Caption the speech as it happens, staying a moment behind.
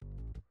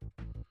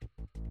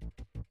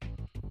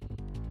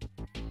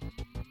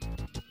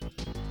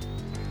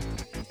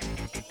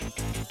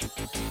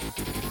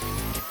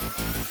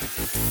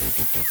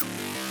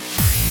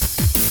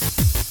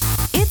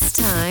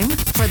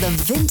for the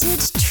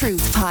Vintage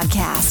Truth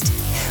Podcast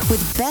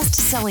with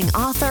best-selling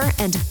author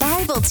and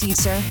Bible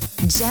teacher,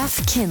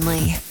 Jeff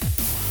Kinley.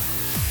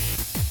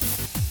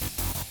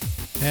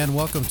 And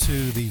welcome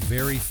to the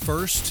very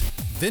first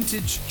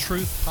Vintage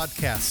Truth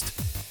Podcast.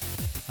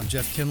 I'm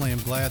Jeff Kinley.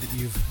 I'm glad that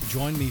you've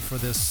joined me for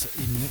this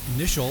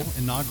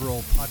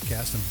inaugural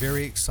podcast. I'm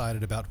very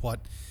excited about what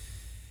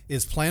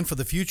is planned for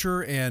the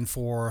future and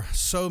for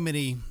so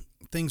many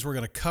things we're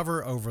going to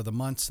cover over the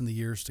months and the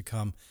years to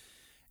come.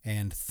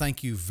 And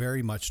thank you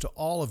very much to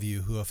all of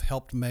you who have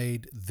helped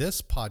made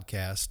this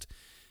podcast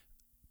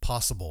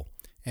possible.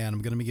 And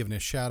I'm going to be giving a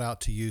shout out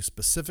to you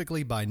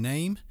specifically by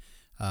name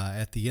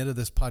at the end of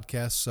this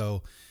podcast,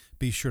 so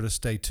be sure to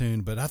stay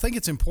tuned. But I think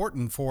it's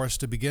important for us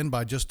to begin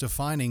by just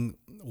defining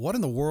what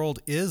in the world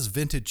is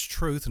vintage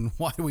truth and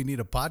why do we need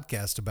a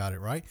podcast about it,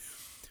 right?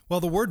 Well,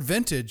 the word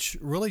vintage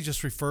really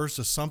just refers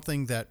to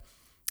something that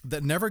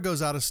never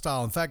goes out of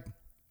style. In fact,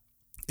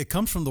 it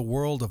comes from the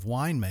world of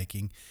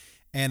winemaking,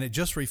 and it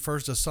just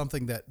refers to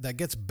something that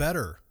gets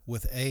better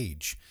with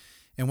age.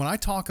 And when I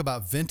talk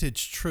about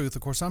vintage truth,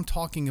 of course, I'm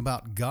talking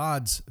about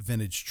God's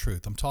vintage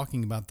truth. I'm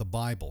talking about the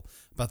Bible,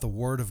 about the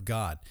Word of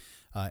God,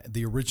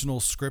 the original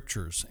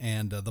scriptures,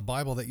 and the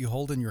Bible that you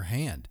hold in your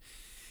hand.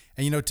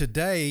 And you know,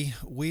 today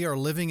we are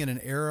living in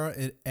an era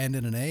and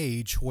in an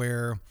age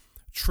where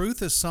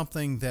truth is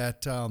something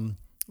that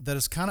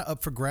is kind of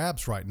up for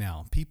grabs right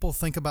now. People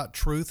think about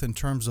truth in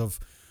terms of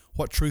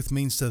what truth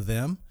means to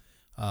them.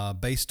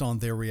 Based on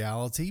their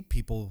reality.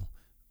 People,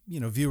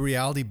 view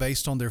reality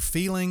based on their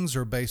feelings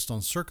or based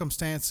on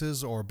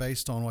circumstances or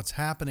based on what's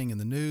happening in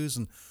the news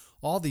and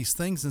all these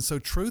things. And so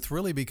truth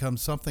really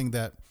becomes something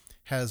that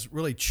has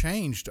really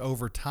changed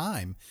over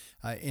time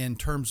in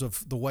terms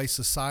of the way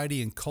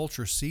society and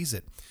culture sees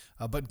it.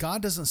 But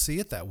God doesn't see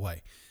it that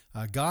way.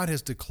 God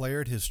has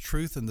declared His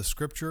truth in the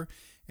Scripture,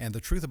 and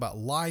the truth about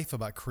life,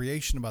 about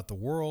creation, about the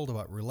world,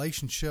 about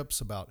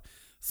relationships, about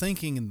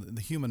thinking in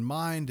the human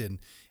mind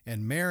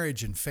and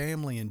marriage and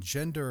family and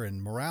gender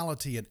and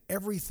morality and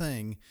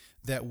everything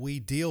that we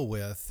deal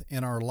with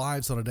in our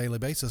lives on a daily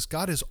basis.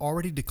 God has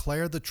already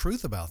declared the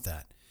truth about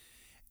that.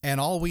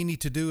 And all we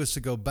need to do is to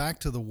go back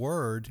to the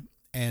Word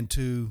and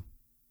to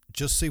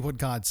just see what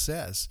God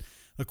says.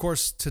 Of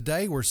course,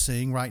 today we're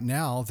seeing right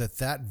now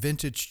that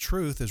vintage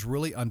truth is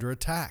really under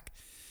attack.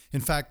 In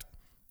fact,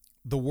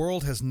 the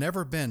world has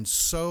never been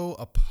so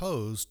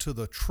opposed to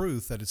the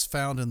truth that is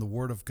found in the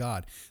Word of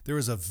God. There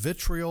is a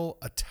vitriol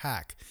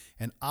attack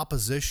and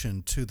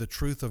opposition to the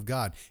truth of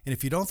God. And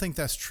if you don't think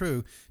that's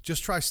true,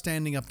 just try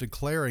standing up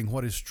declaring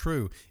what is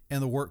true in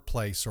the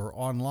workplace or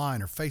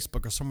online or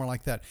Facebook or somewhere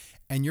like that.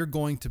 And you're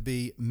going to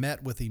be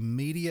met with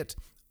immediate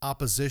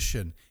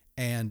opposition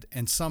and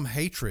some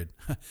hatred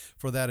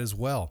for that as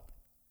well.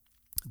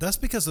 That's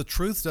because the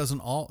truth doesn't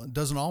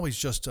always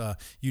just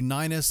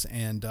unite us,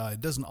 and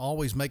it doesn't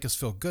always make us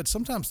feel good.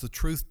 Sometimes the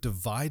truth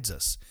divides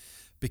us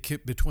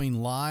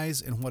between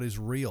lies and what is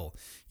real.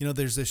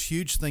 There's this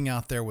huge thing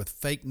out there with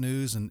fake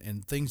news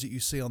and things that you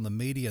see on the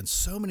media, and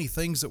so many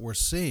things that we're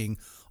seeing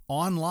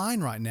online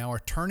right now are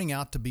turning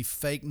out to be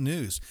fake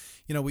news.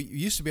 We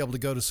used to be able to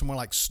go to somewhere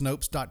like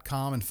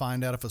Snopes.com and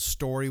find out if a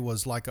story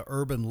was like an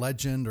urban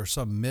legend or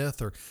some myth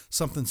or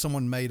something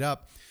someone made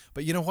up.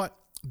 But you know what?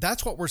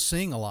 That's what we're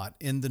seeing a lot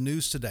in the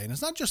news today. And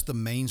it's not just the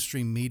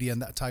mainstream media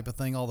and that type of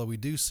thing, although we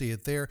do see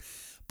it there,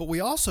 but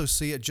we also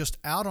see it just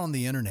out on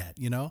the internet,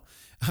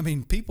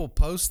 people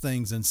post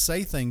things and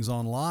say things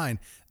online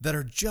that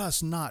are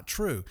just not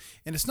true.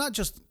 And it's not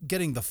just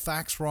getting the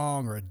facts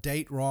wrong or a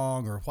date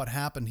wrong or what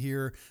happened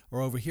here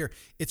or over here.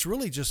 It's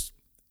really just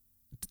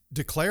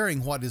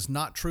declaring what is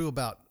not true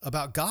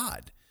about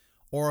God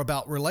or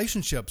about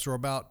relationships or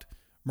about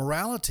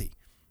morality.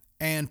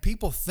 And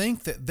people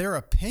think that their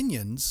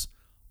opinions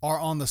are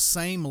on the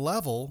same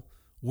level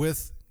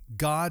with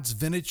God's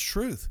vintage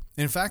truth.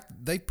 In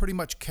fact, they pretty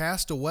much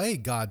cast away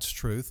God's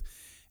truth,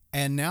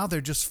 and now they're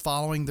just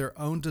following their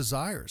own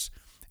desires.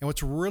 And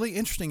what's really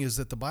interesting is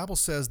that the Bible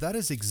says that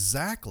is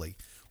exactly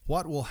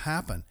what will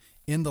happen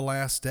in the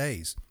last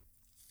days.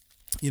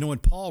 When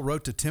Paul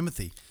wrote to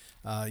Timothy,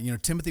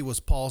 Timothy was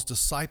Paul's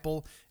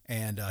disciple,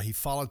 and he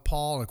followed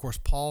Paul. And of course,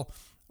 Paul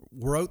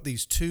wrote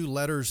these 2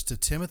 letters to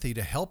Timothy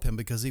to help him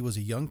because he was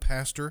a young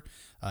pastor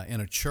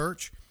in a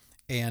church.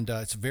 And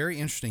it's very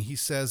interesting. He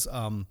says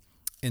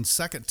in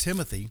 2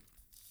 Timothy,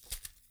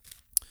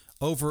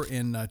 over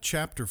in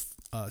chapter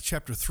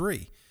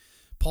 3,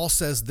 Paul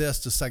says this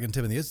to 2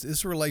 Timothy.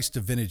 This relates to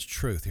vintage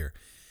truth here.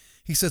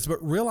 He says,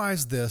 "But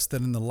realize this,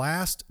 that in the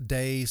last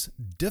days,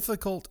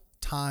 difficult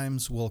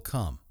times will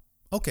come."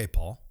 Okay,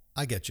 Paul,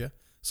 I get you.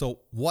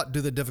 So what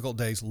do the difficult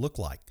days look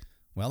like?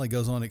 Well, he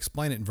goes on to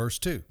explain it in verse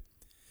 2.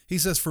 He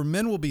says, "For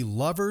men will be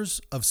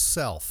lovers of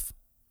self."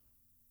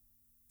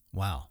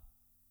 Wow.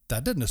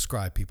 That didn't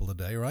describe people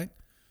today, right?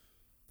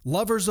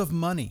 Lovers of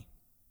money.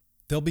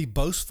 They'll be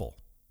boastful.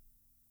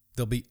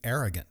 They'll be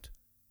arrogant,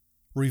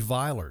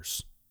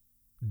 revilers,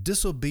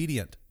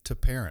 disobedient to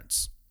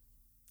parents,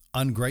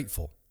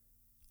 ungrateful,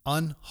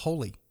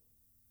 unholy,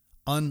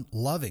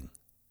 unloving,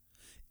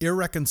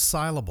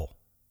 irreconcilable,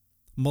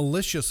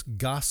 malicious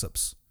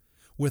gossips,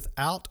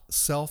 without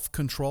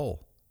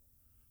self-control,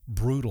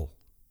 brutal,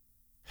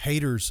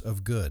 haters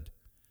of good,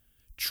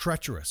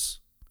 treacherous,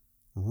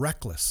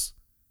 reckless,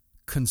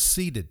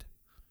 conceited,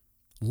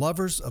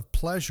 lovers of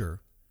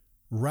pleasure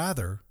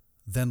rather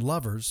than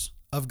lovers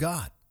of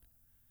God.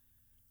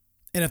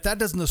 And if that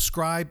doesn't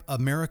describe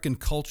American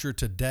culture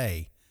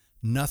today,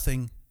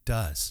 nothing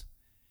does.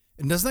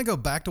 And doesn't that go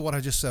back to what I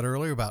just said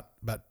earlier about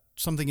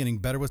something getting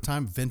better with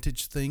time,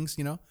 vintage things,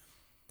 you know?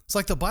 It's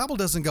like the Bible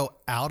doesn't go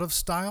out of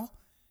style.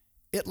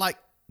 It like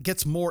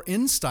gets more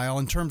in style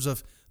in terms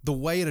of the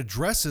way it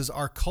addresses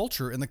our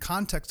culture in the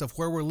context of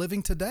where we're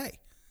living today.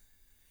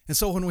 And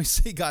so when we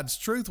see God's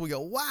truth, we go,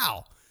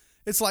 wow,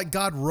 it's like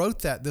God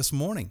wrote that this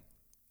morning.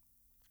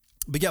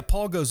 But yet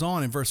Paul goes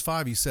on in verse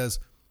 5, he says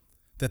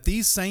that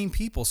these same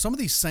people, some of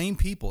these same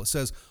people, it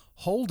says,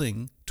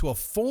 holding to a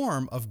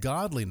form of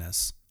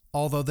godliness,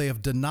 although they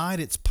have denied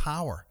its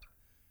power,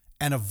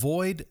 and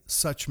avoid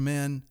such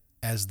men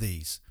as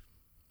these.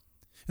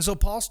 And so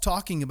Paul's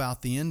talking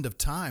about the end of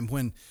time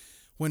when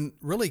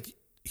really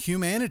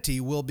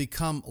humanity will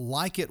become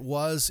like it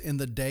was in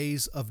the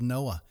days of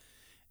Noah.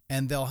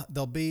 And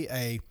there'll be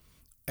a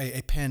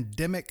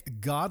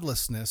pandemic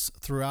godlessness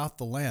throughout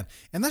the land.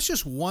 And that's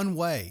just one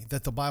way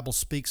that the Bible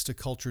speaks to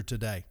culture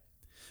today.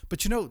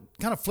 But, you know,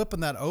 kind of flipping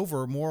that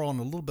over more on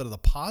a little bit of the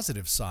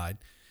positive side,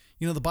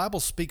 you know, the Bible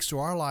speaks to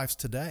our lives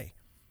today.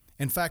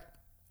 In fact,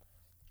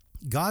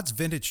 God's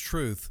vintage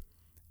truth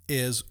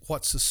is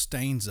what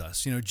sustains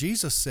us. You know,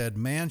 Jesus said,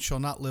 man shall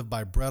not live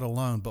by bread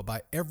alone, but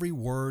by every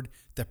word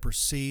that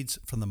proceeds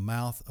from the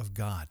mouth of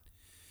God.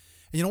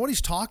 And you know what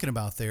he's talking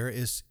about there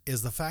is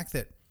the fact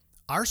that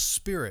our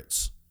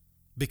spirits,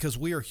 because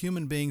we are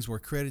human beings, we're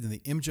created in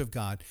the image of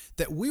God,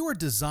 that we were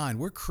designed,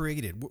 we're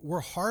created,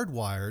 we're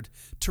hardwired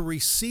to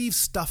receive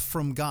stuff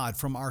from God,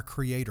 from our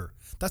Creator.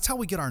 That's how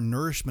we get our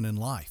nourishment in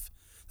life.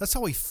 That's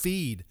how we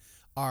feed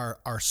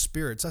our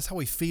spirits. That's how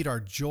we feed our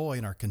joy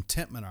and our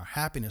contentment, our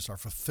happiness, our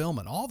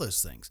fulfillment, all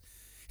those things.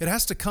 It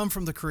has to come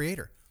from the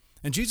Creator.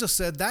 And Jesus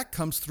said that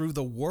comes through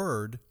the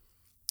Word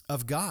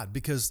of God,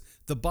 because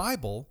the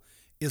Bible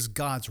is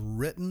God's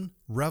written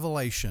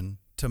revelation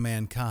to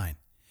mankind.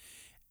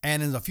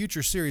 And in the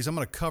future series, I'm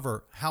going to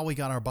cover how we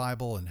got our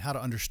Bible and how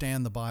to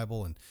understand the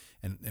Bible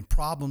and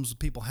problems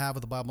people have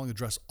with the Bible. I'm going to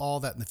address all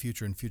that in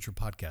future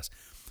podcasts.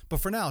 But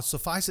for now,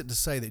 suffice it to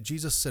say that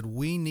Jesus said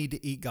we need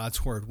to eat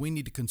God's Word. We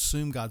need to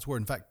consume God's Word.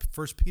 In fact,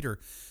 1 Peter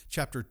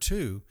chapter 2,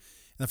 in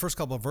the first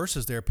couple of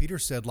verses there, Peter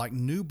said, like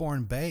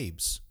newborn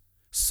babes,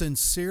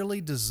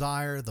 sincerely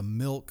desire the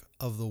milk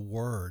of the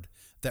Word,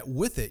 that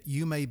with it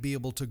you may be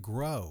able to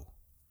grow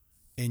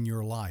in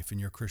your life, in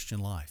your Christian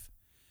life.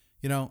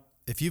 You know,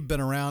 if you've been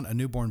around a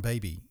newborn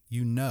baby,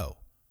 you know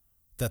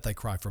that they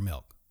cry for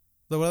milk.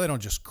 Well, they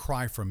don't just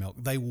cry for milk.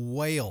 They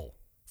wail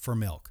for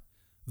milk.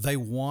 They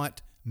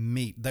want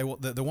meat. They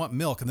want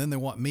milk, and then they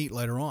want meat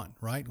later on,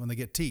 right, when they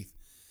get teeth.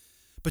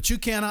 But you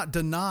cannot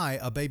deny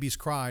a baby's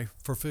cry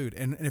for food.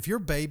 And if your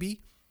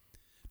baby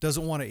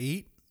doesn't want to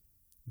eat,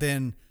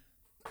 then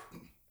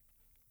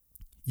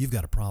you've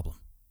got a problem.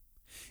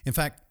 In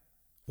fact,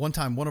 one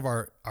time, one of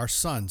our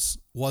sons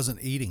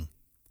wasn't eating,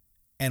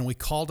 and we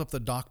called up the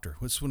doctor.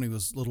 This was when he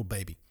was a little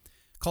baby.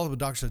 Called up the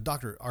doctor, said,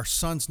 "Doctor, our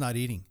son's not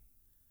eating.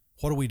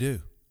 What do we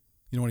do?"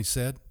 You know what he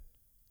said?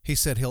 He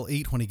said he'll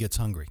eat when he gets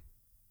hungry.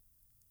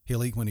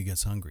 He'll eat when he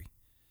gets hungry.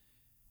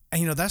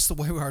 And, you know, that's the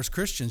way we are as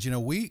Christians. You know,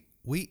 we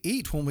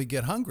eat when we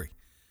get hungry.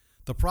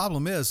 The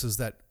problem is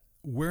that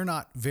we're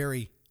not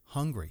very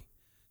hungry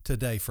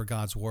today for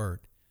God's Word.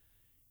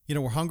 You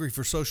know, we're hungry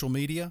for social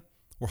media.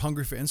 We're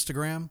hungry for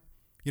Instagram.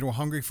 You know, we're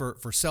hungry for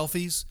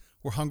selfies.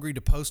 We're hungry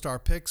to post our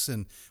pics,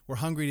 and we're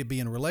hungry to be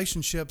in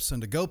relationships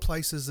and to go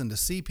places and to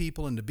see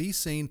people and to be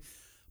seen.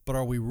 But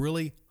are we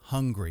really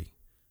hungry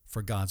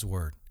for God's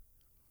Word?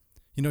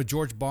 You know,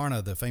 George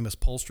Barna, the famous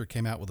pollster,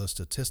 came out with a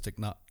statistic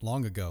not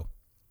long ago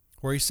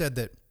where he said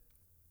that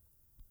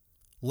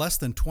less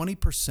than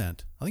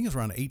 20%, I think it was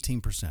around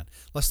 18%,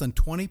 less than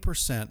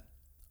 20%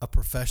 of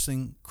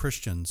professing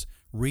Christians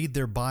read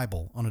their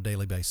Bible on a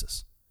daily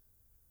basis.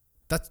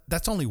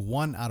 That's only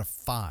 1 out of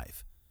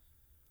 5.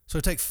 So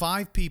take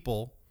 5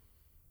 people,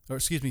 or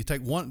excuse me,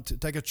 take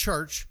a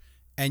church,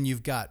 and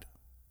you've got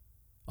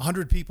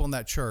 100 people in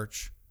that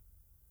church.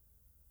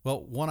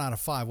 Well, 1 out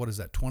of 5, what is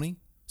that, 20?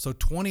 So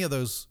 20 of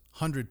those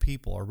 100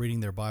 people are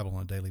reading their Bible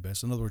on a daily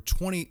basis. In other words,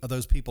 20 of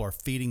those people are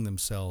feeding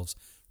themselves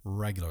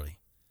regularly.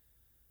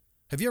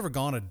 Have you ever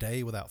gone a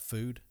day without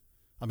food?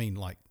 I mean,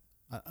 like,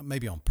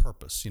 maybe on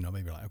purpose, you know,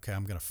 maybe like, okay,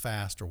 I'm going to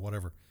fast or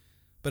whatever.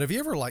 But have you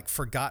ever like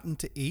forgotten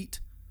to eat?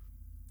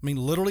 I mean,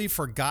 literally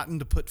forgotten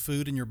to put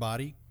food in your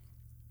body?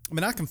 I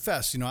mean, I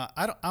confess, you know,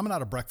 I'm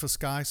not a breakfast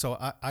guy, so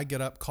I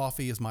get up,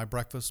 coffee is my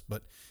breakfast,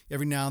 but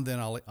every now and then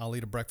I'll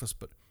eat a breakfast.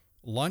 But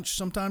lunch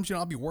sometimes, you know,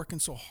 I'll be working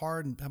so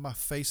hard and have my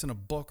face in a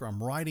book, or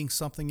I'm writing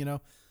something, you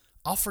know,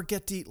 I'll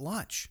forget to eat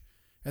lunch.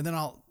 And then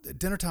at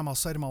dinner time, I'll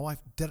say to my wife,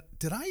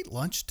 did I eat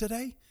lunch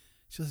today?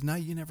 She says, no,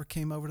 you never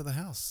came over to the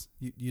house.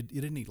 You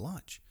didn't eat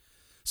lunch.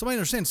 So I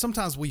understand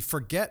sometimes we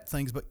forget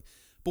things, but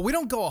But we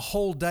don't go a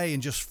whole day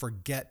and just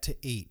forget to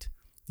eat.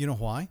 You know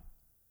why?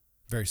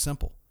 Very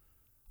simple.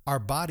 Our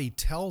body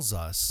tells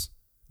us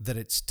that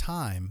it's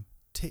time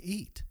to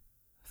eat.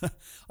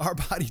 Our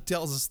body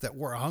tells us that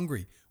we're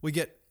hungry. We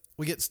get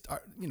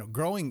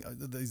growing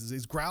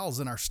these growls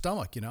in our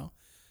stomach,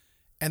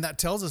 and that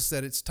tells us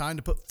that it's time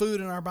to put food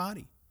in our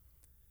body.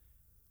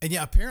 And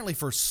yeah, apparently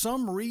for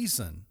some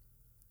reason,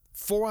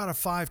 4 out of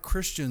 5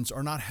 Christians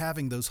are not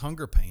having those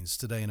hunger pains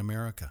today in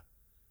America.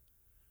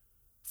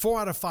 4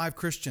 out of 5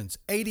 Christians,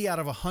 80 out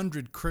of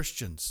 100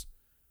 Christians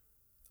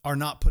are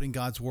not putting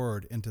God's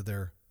word into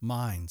their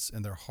minds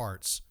and their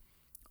hearts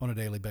on a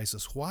daily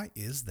basis. Why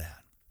is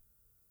that?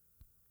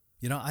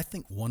 I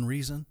think one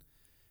reason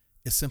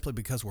is simply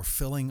because we're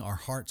filling our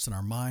hearts and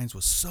our minds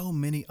with so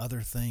many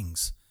other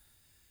things.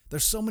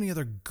 There's so many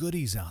other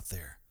goodies out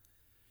there.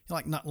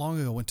 Like not long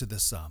ago, I went to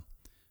this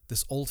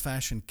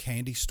old-fashioned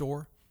candy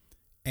store,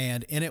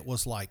 and in it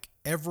was like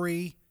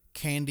every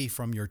candy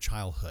from your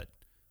childhood.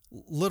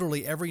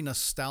 Literally every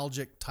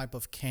nostalgic type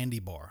of candy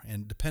bar.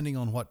 And depending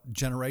on what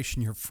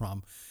generation you're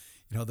from,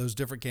 those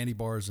different candy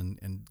bars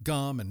and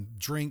gum and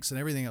drinks and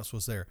everything else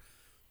was there.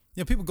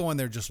 People go in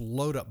there, just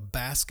load up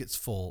baskets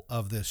full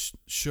of this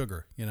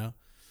sugar, and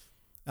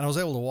I was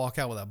able to walk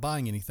out without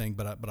buying anything,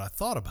 but I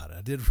thought about it.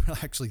 I did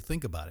actually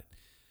think about it.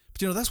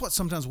 But that's what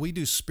sometimes we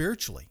do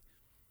spiritually.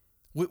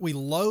 We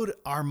load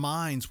our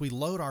minds, we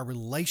load our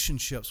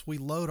relationships, we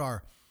load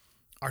our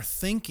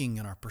thinking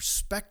and our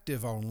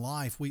perspective on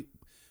life. We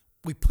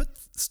put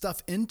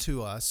stuff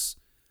into us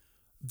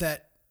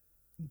that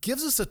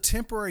gives us a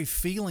temporary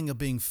feeling of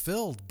being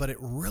filled, but it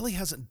really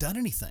hasn't done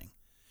anything.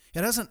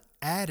 It hasn't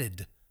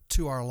added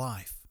to our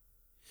life.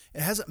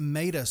 It hasn't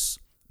made us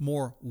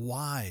more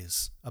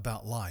wise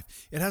about life.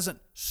 It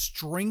hasn't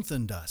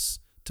strengthened us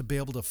to be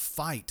able to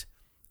fight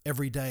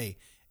every day.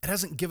 It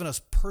hasn't given us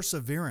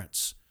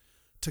perseverance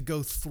to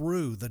go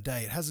through the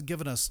day. It hasn't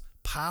given us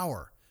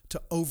power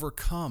to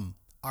overcome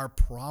our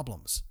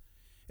problems.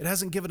 It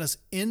hasn't given us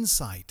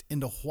insight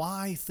into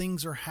why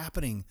things are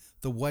happening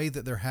the way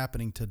that they're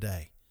happening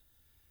today.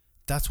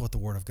 That's what the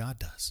Word of God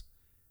does.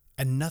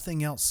 And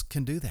nothing else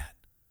can do that.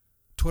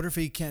 Twitter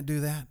feed can't do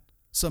that.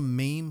 Some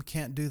meme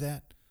can't do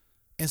that.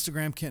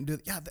 Instagram can't do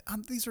that. Yeah,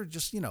 these are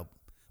just,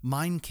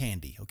 mind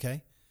candy,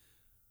 okay?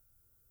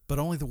 But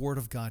only the Word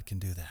of God can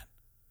do that.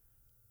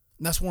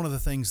 And that's one of the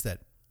things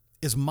that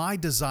is my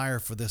desire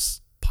for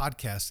this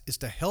podcast, is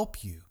to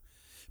help you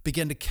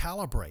begin to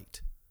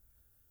calibrate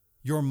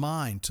your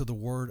mind to the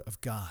Word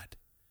of God.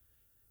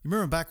 You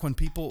remember back when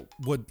people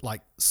would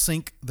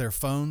sync their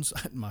phones?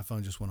 My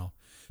phone just went off.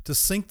 To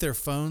sync their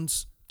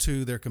phones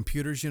to their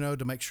computers,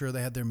 to make sure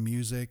they had their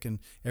music and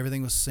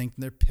everything was synced,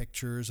 and their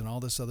pictures and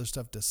all this other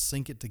stuff, to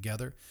sync it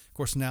together. Of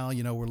course, now,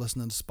 we're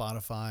listening to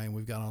Spotify and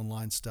we've got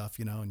online stuff,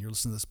 and you're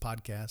listening to this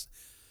podcast.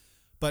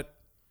 But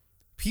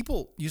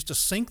people used to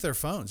sync their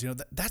phones.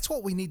 That's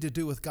what we need to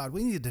do with God.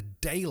 We need to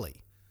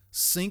daily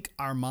sync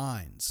our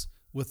minds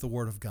with the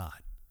Word of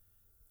God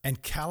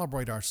and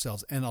calibrate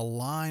ourselves and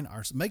align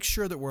ourselves. Make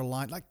sure that we're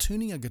aligned, like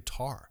tuning a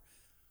guitar.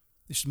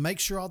 You should make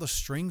sure all the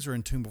strings are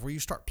in tune before you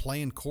start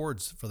playing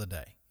chords for the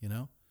day,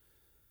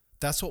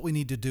 That's what we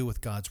need to do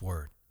with God's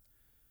Word.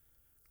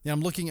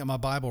 I'm looking at my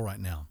Bible right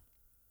now,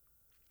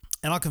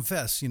 and I'll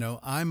confess,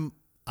 I'm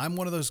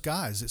one of those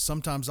guys that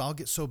sometimes I'll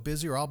get so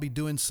busy, or I'll be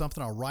doing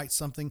something, I'll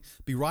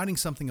be writing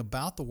something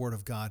about the Word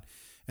of God,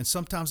 and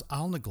sometimes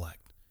I'll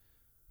neglect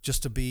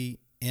just to be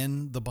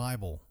in the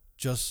Bible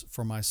just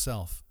for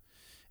myself.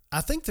 I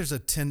think there's a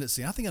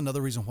tendency, I think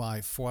another reason why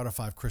 4 out of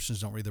 5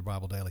 Christians don't read their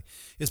Bible daily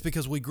is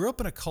because we grew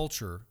up in a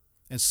culture,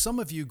 and some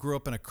of you grew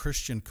up in a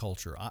Christian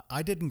culture.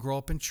 I didn't grow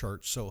up in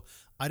church, so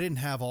I didn't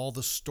have all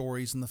the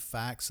stories and the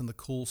facts and the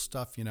cool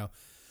stuff,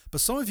 But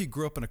some of you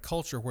grew up in a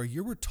culture where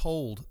you were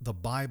told the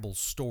Bible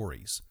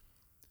stories.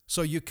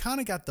 So you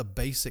kind of got the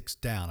basics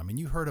down.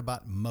 You heard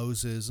about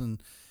Moses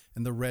and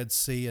the Red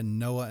Sea and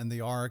Noah and the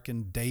Ark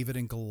and David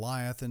and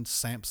Goliath and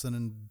Samson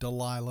and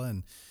Delilah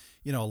and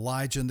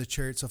Elijah and the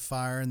chariots of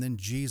fire, and then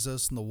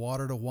Jesus and the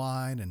water to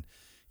wine, and,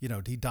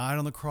 he died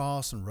on the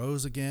cross and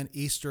rose again,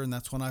 Easter, and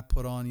that's when I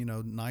put on,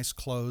 nice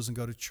clothes and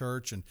go to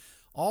church and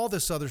all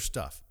this other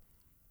stuff.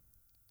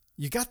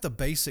 You got the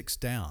basics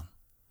down,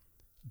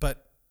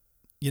 but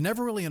you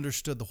never really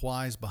understood the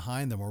whys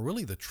behind them, or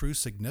really the true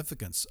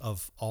significance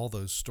of all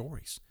those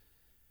stories.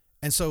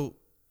 And so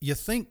you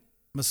think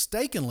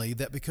mistakenly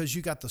that because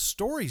you got the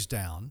stories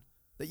down,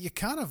 that you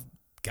kind of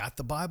got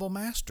the Bible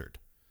mastered.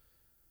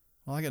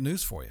 Well, I got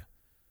news for you.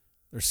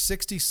 There's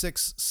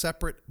 66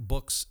 separate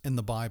books in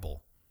the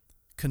Bible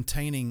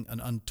containing an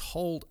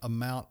untold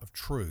amount of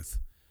truth.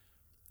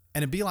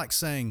 And it'd be like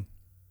saying,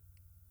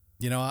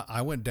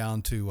 I went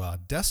down to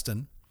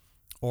Destin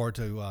or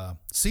to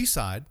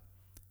Seaside,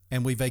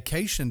 and we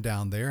vacationed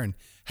down there. And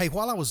hey,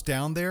 while I was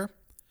down there,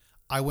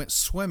 I went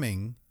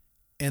swimming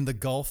in the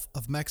Gulf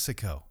of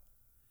Mexico.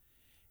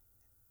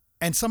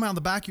 And somehow in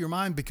the back of your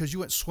mind, because you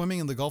went swimming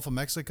in the Gulf of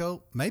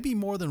Mexico, maybe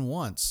more than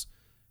once,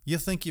 you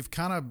think you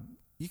kind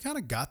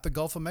of got the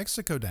Gulf of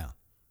Mexico down.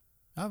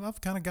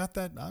 I've kind of got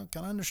that. I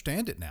kind of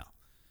understand it now.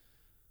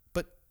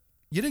 But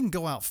you didn't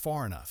go out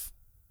far enough.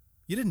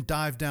 You didn't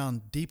dive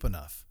down deep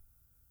enough.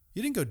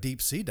 You didn't go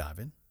deep sea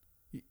diving.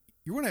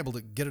 You weren't able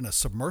to get in a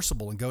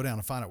submersible and go down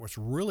and find out what's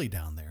really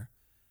down there.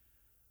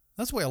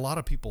 That's the way a lot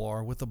of people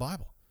are with the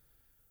Bible.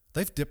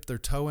 They've dipped their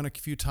toe in a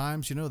few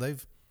times.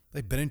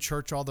 They've been in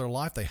church all their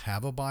life. They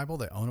have a Bible.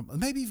 They own it.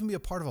 Maybe even be a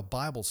part of a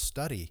Bible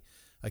study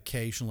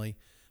occasionally.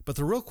 But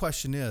the real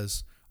question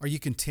is, are you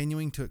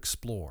continuing to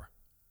explore?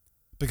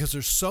 Because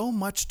there's so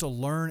much to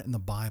learn in the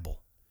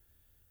Bible.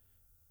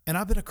 And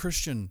I've been a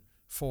Christian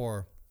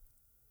for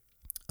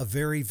a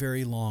very,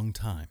 very long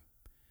time.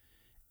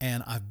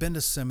 And I've been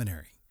to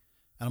seminary.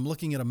 And I'm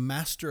looking at a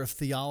Master of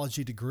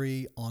Theology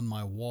degree on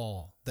my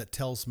wall that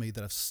tells me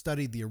that I've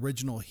studied the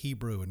original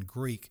Hebrew and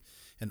Greek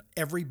and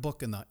every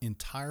book in the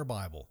entire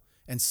Bible,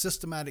 and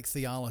systematic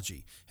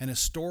theology and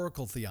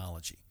historical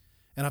theology.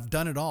 And I've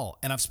done it all.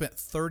 And I've spent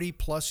 30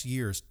 plus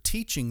years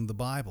teaching the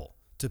Bible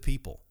to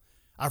people.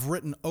 I've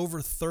written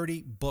over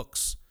 30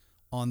 books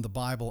on the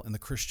Bible and the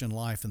Christian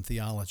life and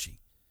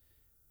theology.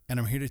 And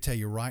I'm here to tell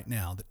you right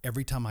now that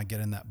every time I get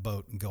in that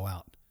boat and go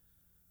out,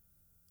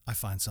 I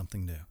find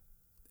something new.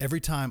 Every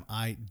time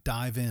I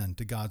dive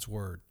into God's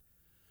Word,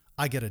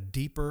 I get a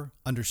deeper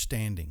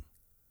understanding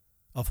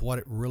of what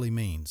it really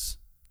means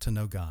to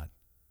know God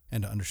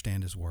and to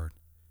understand His Word.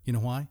 You know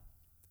why?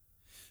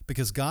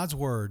 Because God's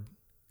Word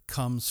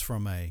comes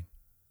from an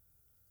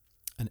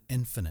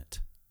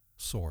infinite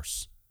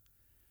source.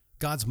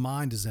 God's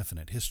mind is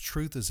infinite. His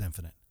truth is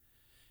infinite.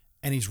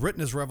 And He's written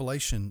His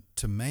revelation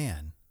to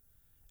man.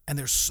 And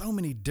there's so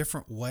many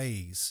different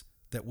ways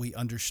that we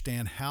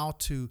understand how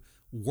to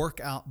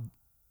work out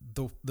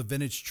the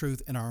vintage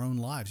truth in our own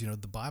lives.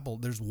 The Bible,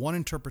 there's one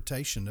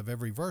interpretation of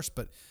every verse,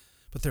 but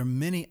there are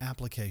many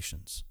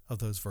applications of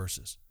those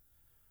verses.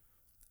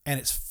 And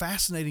it's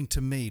fascinating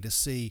to me to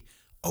see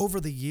over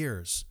the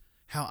years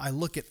how I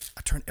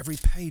turn every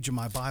page of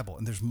my Bible,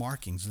 and there's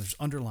markings, and there's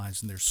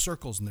underlines, and there's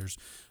circles, and there's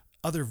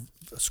other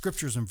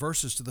scriptures and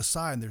verses to the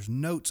side, and there's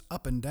notes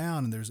up and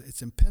down, and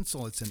it's in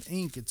pencil, it's in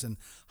ink, it's in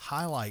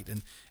highlight,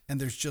 and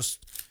there's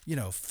just,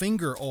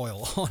 finger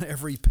oil on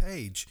every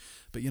page.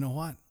 But you know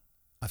what?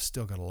 I've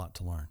still got a lot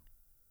to learn.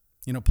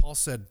 Paul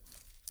said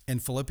in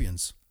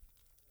Philippians,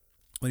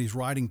 when he's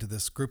writing to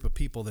this group of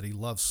people that he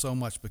loves so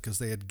much because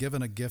they had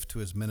given a gift to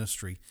his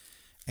ministry,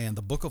 and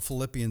the book of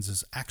Philippians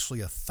is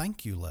actually a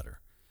thank you letter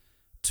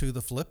to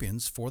the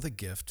Philippians for the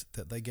gift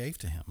that they gave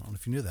to him. I don't know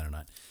if you knew that or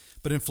not.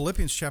 But in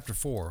Philippians chapter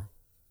 3,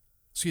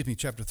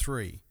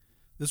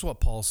 this is what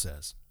Paul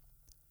says.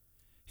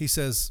 He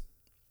says,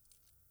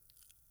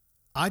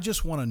 I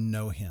just want to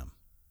know Him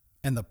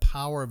and the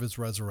power of His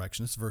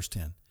resurrection. This is verse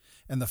 10.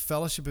 And the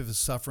fellowship of His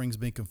sufferings,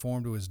 being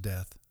conformed to His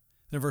death.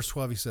 Then in verse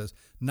 12 he says,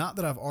 not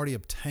that I've already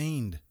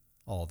obtained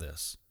all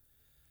this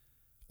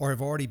or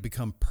have already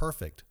become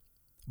perfect,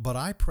 but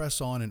I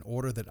press on in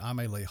order that I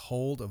may lay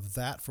hold of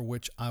that for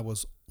which I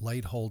was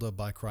laid hold of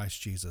by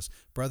Christ Jesus.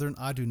 Brethren,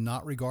 I do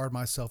not regard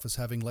myself as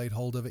having laid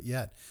hold of it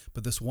yet,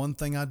 but this one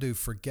thing I do,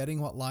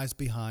 forgetting what lies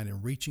behind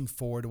and reaching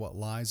forward to what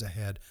lies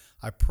ahead,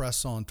 I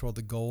press on toward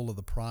the goal of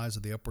the prize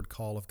of the upward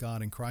call of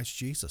God in Christ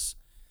Jesus.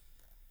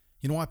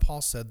 You know why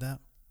Paul said that?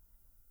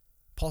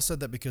 Paul said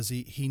that because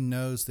he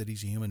knows that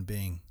he's a human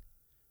being.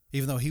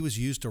 Even though he was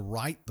used to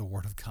write the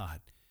Word of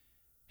God,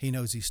 he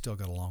knows he's still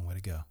got a long way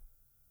to go.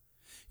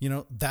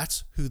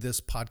 That's who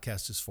this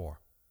podcast is for.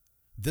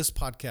 This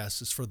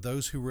podcast is for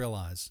those who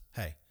realize,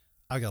 hey,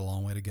 I got a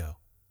long way to go,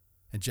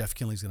 and Jeff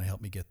Kinley's going to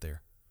help me get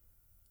there.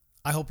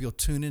 I hope you'll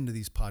tune into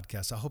these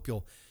podcasts. I hope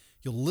you'll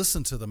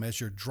listen to them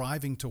as you're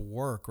driving to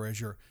work, or as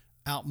you're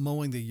out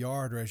mowing the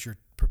yard, or as you're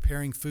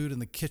preparing food in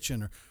the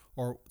kitchen,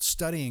 or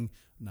studying,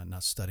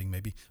 not studying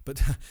maybe,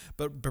 but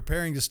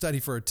preparing to study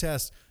for a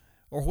test,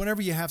 or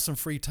whenever you have some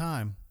free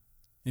time.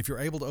 If you're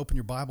able to open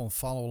your Bible and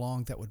follow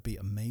along, that would be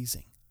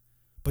amazing.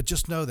 But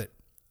just know that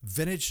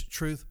Vintage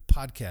Truth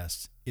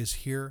Podcast is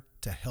here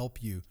to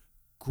help you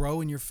grow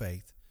in your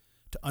faith,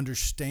 to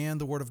understand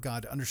the Word of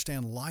God, to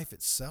understand life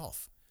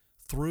itself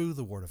through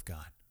the Word of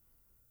God.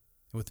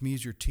 And with me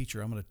as your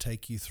teacher, I'm going to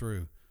take you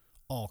through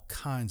all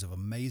kinds of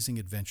amazing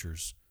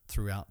adventures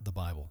throughout the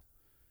Bible.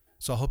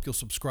 So I hope you'll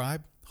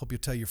subscribe, hope you'll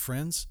tell your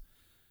friends,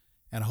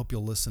 and I hope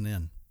you'll listen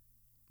in.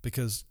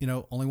 Because,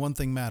 only one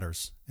thing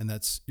matters, and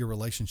that's your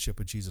relationship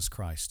with Jesus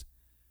Christ.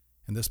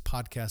 And this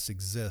podcast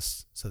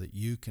exists so that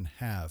you can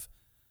have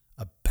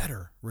a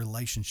better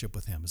relationship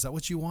with Him. Is that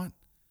what you want?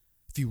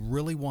 If you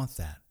really want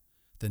that,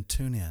 then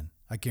tune in.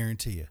 I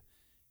guarantee you,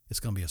 it's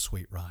going to be a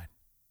sweet ride.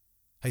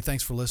 Hey,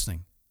 thanks for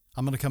listening.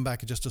 I'm going to come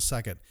back in just a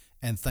second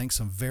and thank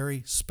some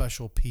very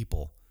special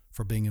people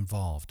for being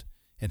involved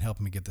in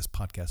helping me get this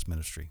podcast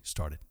ministry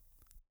started.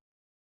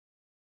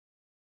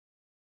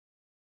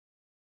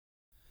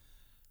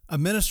 A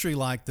ministry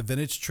like the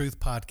Vintage Truth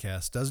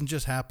Podcast doesn't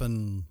just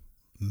happen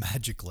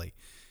magically.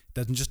 It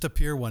doesn't just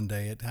appear one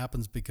day. It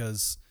happens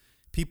because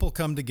people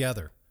come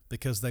together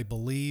because they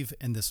believe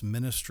in this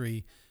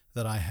ministry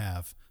that I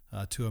have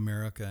to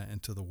America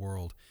and to the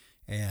world.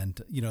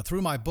 And,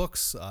 through my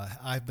books,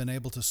 I've been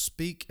able to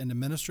speak and to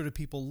minister to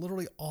people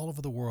literally all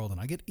over the world. And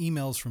I get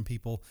emails from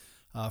people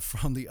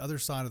from the other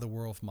side of the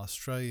world, from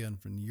Australia and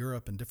from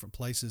Europe and different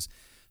places,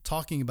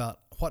 talking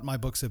about what my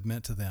books have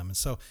meant to them. And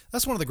so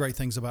that's one of the great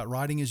things about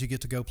writing is you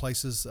get to go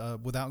places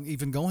without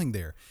even going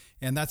there.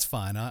 And that's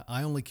fine.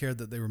 I only care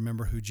that they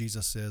remember who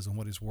Jesus is and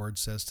what his word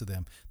says to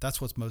them.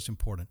 That's what's most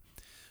important.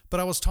 But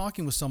I was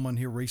talking with someone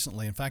here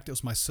recently. In fact, it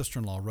was my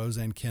sister-in-law,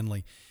 Roseanne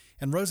Kinley.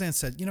 And Roseanne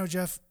said,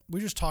 Jeff, we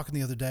were just talking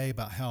the other day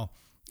about how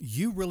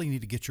you really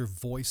need to get your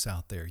voice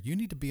out there. You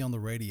need to be on the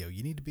radio.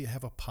 You need to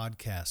have a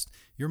podcast.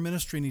 Your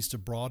ministry needs to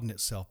broaden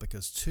itself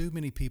because too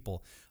many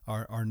people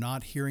are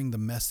not hearing the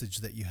message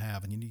that you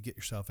have, and you need to get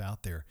yourself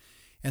out there.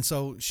 And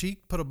so she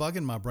put a bug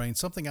in my brain,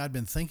 something I'd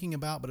been thinking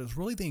about, but it was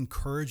really the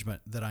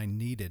encouragement that I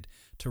needed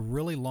to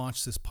really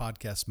launch this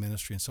podcast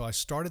ministry. And so I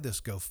started this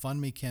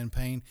GoFundMe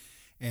campaign,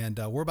 and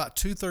we're about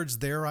 2/3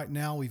 there right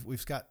now.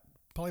 We've got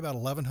probably about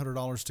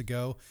 $1,100 to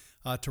go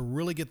to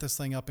really get this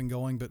thing up and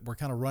going, but we're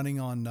kind of running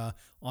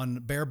on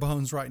bare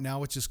bones right now,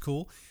 which is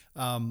cool.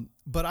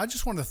 But I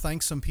just want to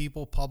thank some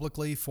people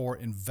publicly for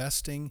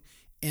investing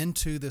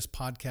into this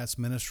podcast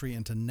ministry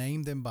and to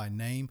name them by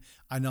name.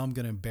 I know I'm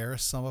going to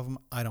embarrass some of them.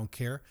 I don't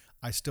care.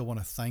 I still want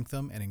to thank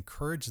them and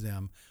encourage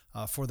them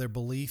for their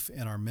belief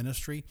in our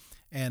ministry.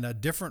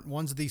 And different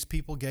ones of these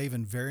people gave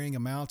in varying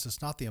amounts.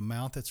 It's not the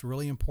amount that's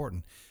really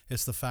important.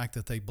 It's the fact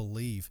that they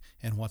believe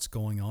in what's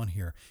going on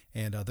here.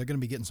 And they're going to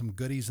be getting some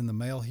goodies in the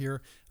mail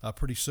here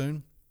pretty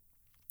soon.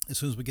 As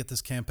soon as we get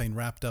this campaign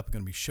wrapped up, we're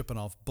going to be shipping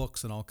off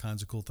books and all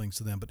kinds of cool things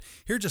to them. But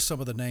here are just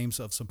some of the names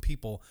of some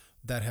people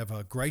that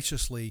have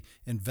graciously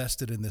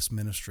invested in this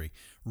ministry.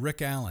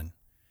 Rick Allen,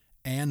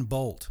 Ann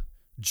Bolt,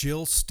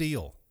 Jill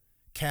Steele,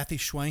 Kathy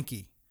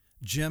Schwanke,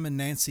 Jim and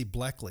Nancy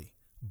Bleckley,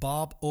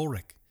 Bob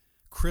Ulrich,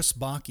 Chris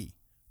Bakke,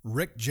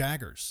 Rick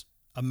Jaggers,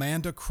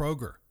 Amanda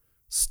Kroger,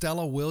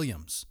 Stella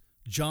Williams,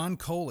 John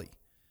Coley,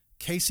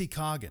 Casey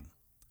Coggin,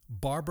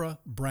 Barbara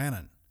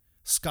Brannon,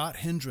 Scott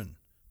Hendren,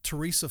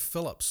 Teresa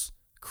Phillips,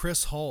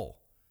 Chris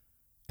Hull,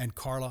 and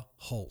Carla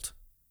Holt.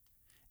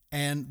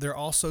 And there are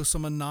also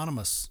some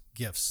anonymous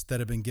gifts that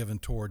have been given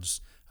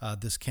towards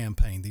this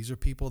campaign. These are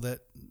people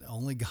that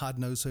only God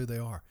knows who they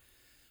are.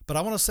 But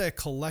I want to say a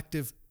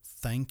collective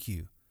thank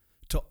you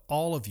to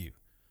all of you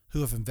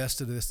who have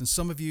invested in this, and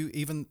some of you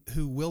even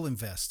who will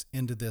invest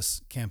into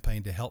this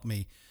campaign to help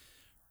me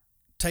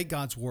take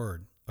God's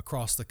word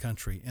across the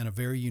country in a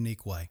very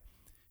unique way.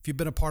 If you've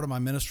been a part of my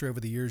ministry over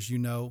the years, you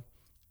know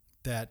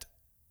that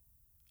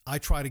I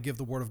try to give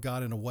the word of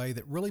God in a way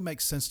that really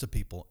makes sense to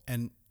people.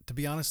 And to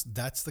be honest,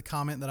 that's the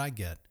comment that I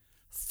get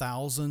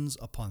thousands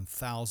upon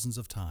thousands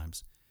of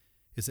times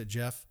is that,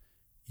 Jeff,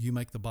 you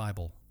make the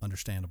Bible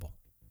understandable.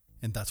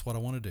 And that's what I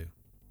want to do.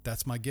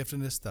 That's my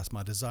giftedness. That's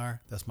my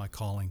desire. That's my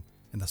calling.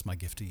 And that's my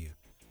gift to you.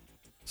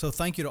 So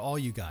thank you to all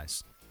you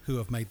guys who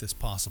have made this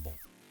possible.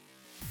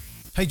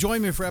 Hey,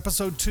 join me for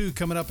episode 2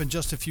 coming up in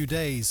just a few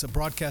days.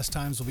 Broadcast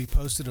times will be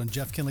posted on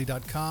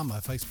jeffkinley.com, my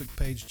Facebook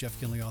page, Jeff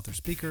Kinley Author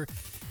Speaker,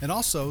 and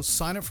also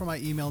sign up for my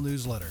email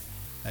newsletter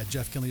at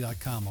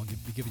jeffkinley.com. I'll be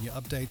giving you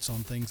updates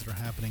on things that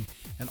are happening,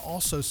 and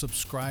also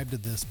subscribe to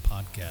this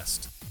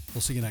podcast.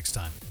 We'll see you next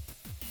time.